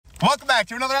Welcome back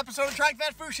to another episode of Trying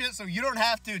Fast Food Shit so you don't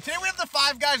have to. Today we have the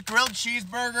Five Guys grilled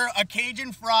cheeseburger, a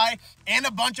Cajun fry, and a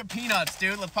bunch of peanuts,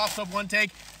 dude. Let's pop this up one take.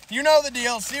 You know the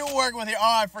deal. See what we're working with here.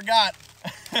 Oh, I forgot.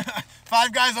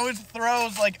 Five Guys always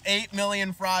throws like 8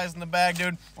 million fries in the bag,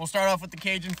 dude. We'll start off with the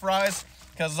Cajun fries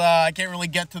because I can't really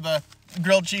get to the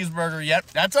grilled cheeseburger yet.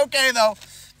 That's okay, though.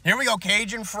 Here we go.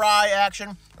 Cajun fry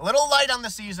action. A little light on the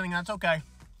seasoning. That's okay.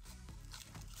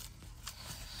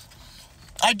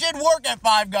 I did work at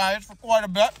Five Guys for quite a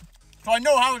bit, so I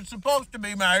know how it's supposed to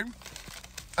be made.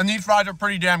 And these fries are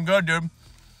pretty damn good, dude.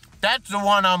 That's the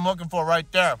one I'm looking for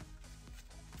right there.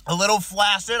 A little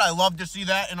flaccid. I love to see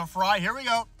that in a fry. Here we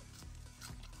go.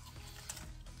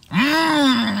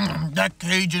 That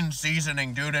Cajun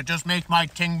seasoning, dude. It just makes my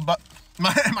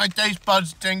taste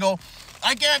buds tingle.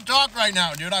 I can't talk right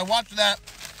now, dude. I watched that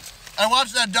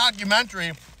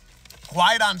documentary,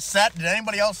 Quiet on Set. Did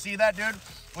anybody else see that, dude?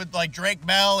 With like Drake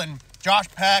Bell and Josh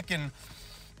Peck and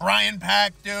Brian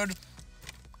Peck, dude.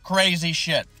 Crazy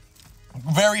shit.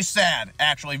 Very sad,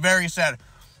 actually. Very sad.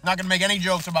 Not gonna make any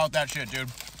jokes about that shit, dude.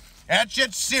 That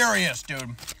shit's serious,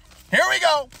 dude. Here we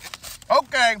go.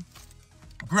 Okay.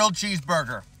 Grilled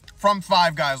cheeseburger from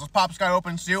Five Guys. Let's pop this guy open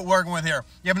and see what we're working with here.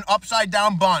 You have an upside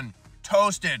down bun,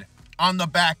 toasted on the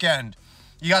back end.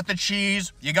 You got the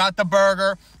cheese, you got the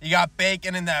burger, you got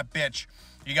bacon in that bitch.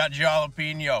 You got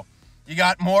jalapeno. You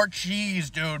got more cheese,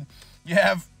 dude. You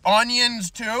have onions,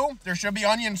 too. There should be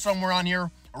onions somewhere on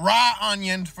here. Raw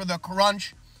onions for the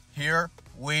crunch. Here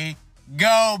we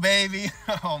go, baby.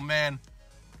 Oh, man.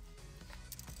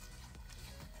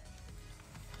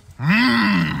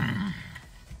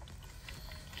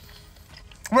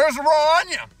 Where's the raw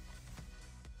onion?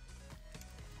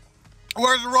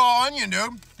 Where's the raw onion,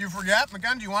 dude? You forget?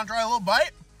 Mackenzie, you want to try a little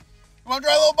bite? You want to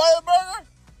try a little bite of the burger?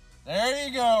 There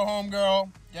you go,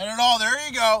 homegirl. Get it all. There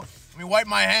you go. Let me wipe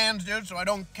my hands, dude, so I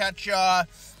don't catch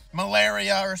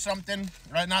malaria or something.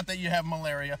 Right? Not that you have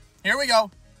malaria. Here we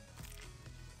go.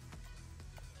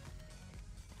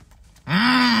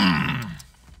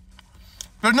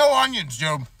 There's no onions,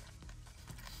 dude.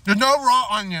 There's no raw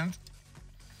onions.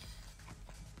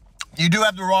 You do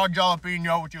have the raw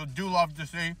jalapeno, which you do love to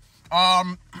see.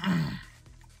 I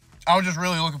was just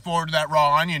really looking forward to that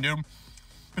raw onion, dude.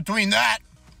 Between that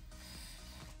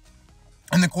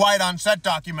and the Quiet on Set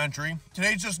documentary,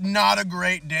 today's just not a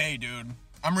great day, dude.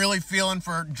 I'm really feeling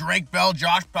for Drake Bell,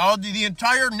 Josh Bell, the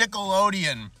entire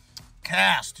Nickelodeon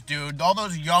cast, dude. All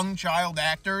those young child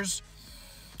actors.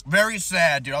 Very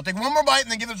sad, dude. I'll take one more bite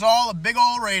and then give us all a big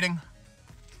old rating.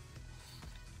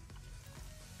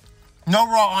 No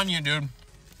raw onion, dude.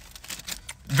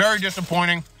 Very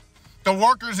disappointing. The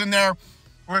workers in there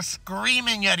were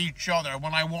screaming at each other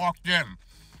when I walked in.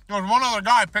 There was one other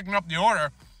guy picking up the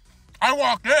order. I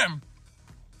walked in.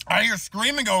 I hear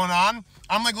screaming going on.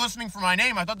 I'm like listening for my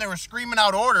name. I thought they were screaming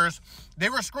out orders. They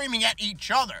were screaming at each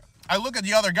other. I look at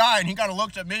the other guy and he kind of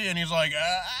looks at me and he's like,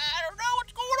 I don't know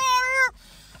what's going on here.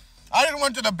 I just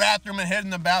went to the bathroom and hid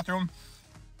in the bathroom.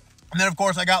 And then, of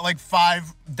course, I got like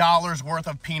 $5 worth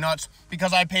of peanuts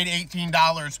because I paid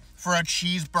 $18 for a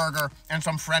cheeseburger and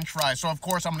some French fries. So, of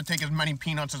course, I'm going to take as many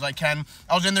peanuts as I can.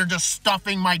 I was in there just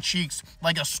stuffing my cheeks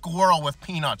like a squirrel with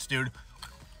peanuts, dude.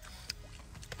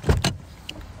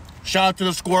 Shout out to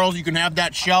the squirrels. You can have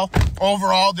that shell.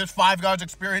 Overall, this Five Guys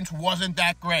experience wasn't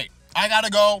that great. I got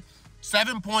to go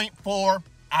 7.4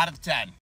 out of 10.